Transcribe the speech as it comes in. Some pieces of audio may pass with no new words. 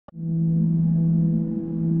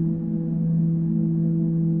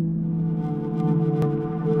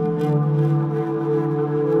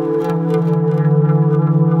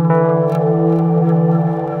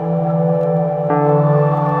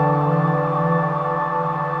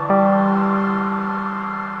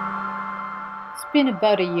been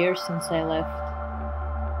about a year since I left.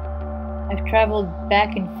 I've traveled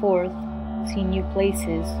back and forth, seen new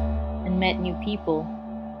places, and met new people.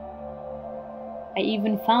 I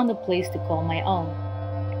even found a place to call my own.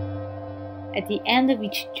 At the end of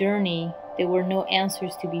each journey, there were no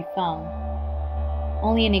answers to be found,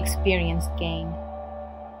 only an experience gained.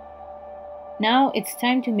 Now it's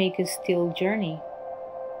time to make a still journey,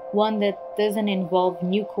 one that doesn't involve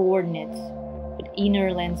new coordinates, but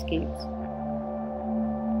inner landscapes.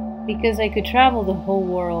 Because I could travel the whole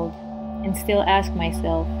world and still ask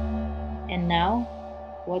myself, and now,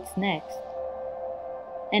 what's next?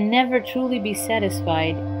 And never truly be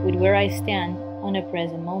satisfied with where I stand on a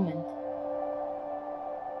present moment.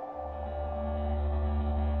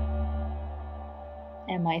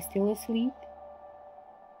 Am I still asleep?